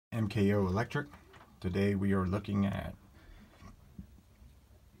MKO Electric. Today we are looking at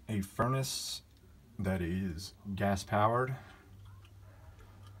a furnace that is gas powered.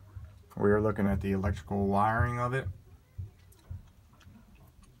 We are looking at the electrical wiring of it.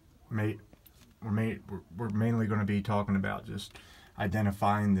 We're mainly going to be talking about just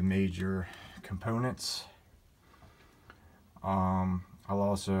identifying the major components. I'll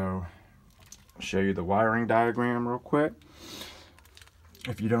also show you the wiring diagram real quick.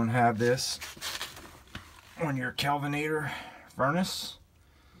 If you don't have this on your Kelvinator furnace,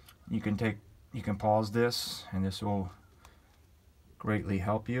 you can pause this and this will greatly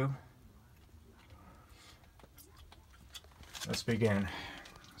help you. Let's begin.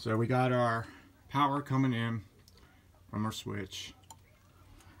 So we got our power coming in from our switch.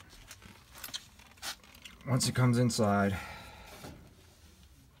 Once it comes inside,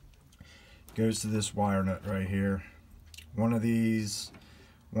 it goes to this wire nut right here. One of these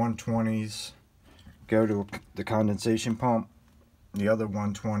 120s go to the condensation pump. The other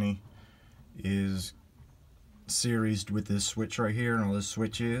 120 is seriesed with this switch right here, and all this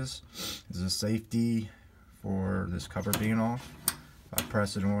switch is a safety for this cover being off. I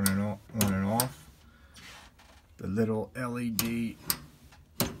press it on and off. The little LED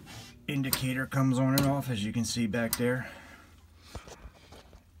indicator comes on and off, as you can see back there.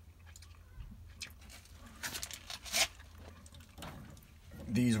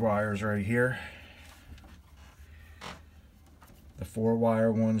 These wires right here, the 4-wire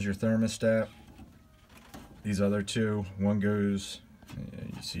one's your thermostat. These other two, one goes,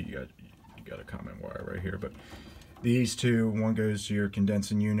 you see you got a common wire right here, but these two, one goes to your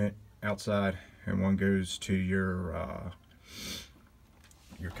condensing unit outside and one goes to your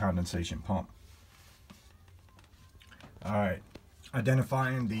condensation pump. Alright,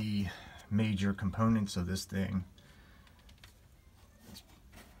 identifying the major components of this thing.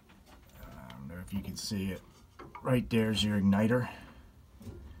 If you can see it, right there's your igniter.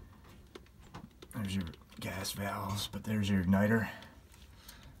 There's your gas valves, but there's your igniter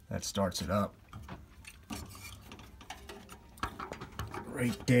that starts it up.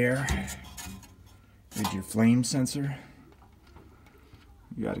 Right there is your flame sensor.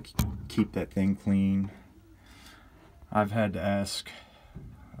 You got to keep that thing clean. I've had to ask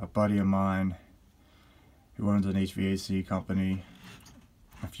a buddy of mine who owns an HVAC company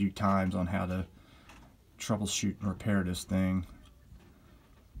a few times on how to troubleshoot and repair this thing,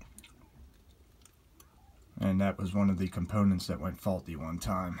 and that was one of the components that went faulty one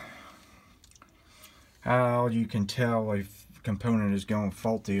time. How you can tell if a component is going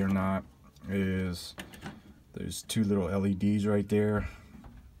faulty or not is there's two little LEDs right there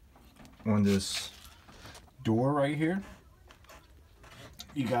on this door right here.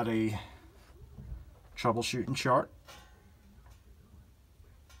 You got a troubleshooting chart,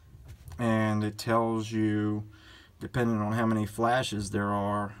 and it tells you, depending on how many flashes there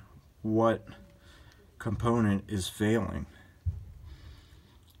are, what component is failing.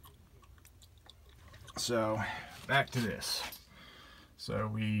 So back to this. So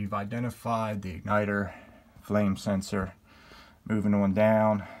we've identified the igniter, flame sensor. Moving on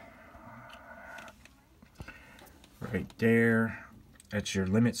down, right there, that's your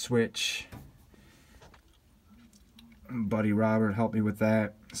limit switch. Buddy Robert helped me with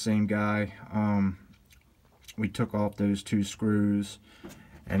that, same guy. We took off those two screws,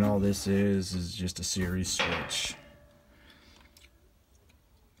 and all this is just a series switch.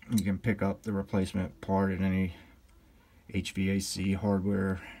 You can pick up the replacement part at any HVAC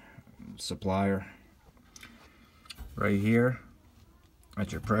hardware supplier. Right here,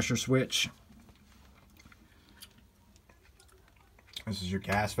 that's your pressure switch. This is your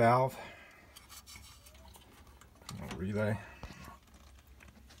gas valve. Relay.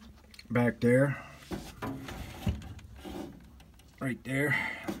 Back there, right there,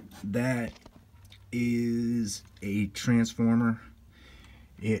 that is a transformer.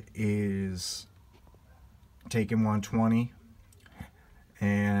 It is taking 120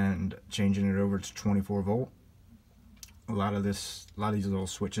 and changing it over to 24 volt. A lot of these little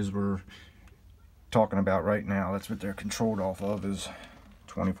switches we're talking about right now, that's what they're controlled off of, is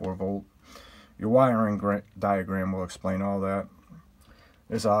 24 volt. Your wiring diagram will explain all that.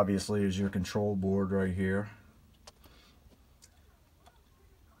 This obviously is your control board right here.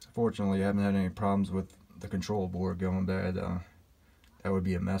 Fortunately, I haven't had any problems with the control board going bad. That would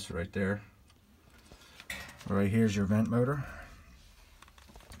be a mess right there. Right here's your vent motor.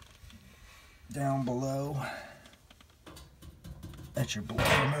 Down below, that's your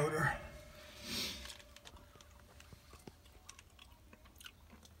blower motor.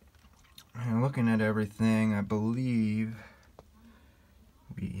 And looking at everything, I believe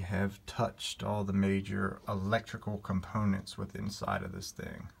we have touched all the major electrical components within inside of this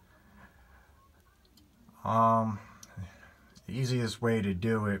thing. The easiest way to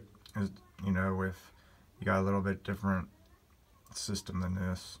do it is, you know, if you got a little bit different system than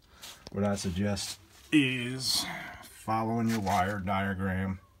this, what I suggest is following your wire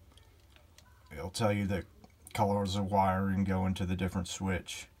diagram. It'll tell you the colors of wiring going to the different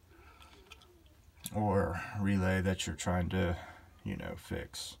switch or relay that you're trying to, you know,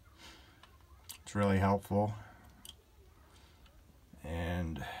 fix. It's really helpful.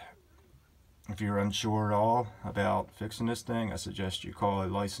 And if you're unsure at all about fixing this thing, I suggest you call a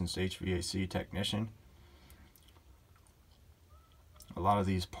licensed HVAC technician. A lot of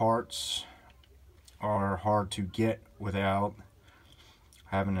these parts are hard to get without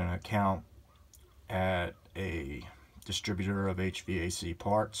having an account at a distributor of HVAC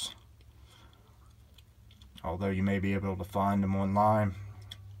parts. Although you may be able to find them online,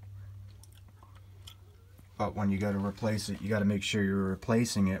 but when you go to replace it, you got to make sure you're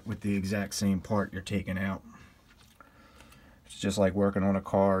replacing it with the exact same part you're taking out. It's just like working on a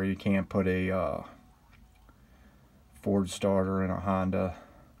car. You can't put a Ford starter in a Honda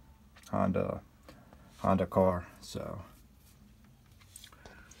car. So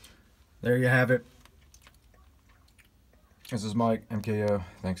there you have it. This is Mike, MKO.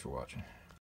 Thanks for watching.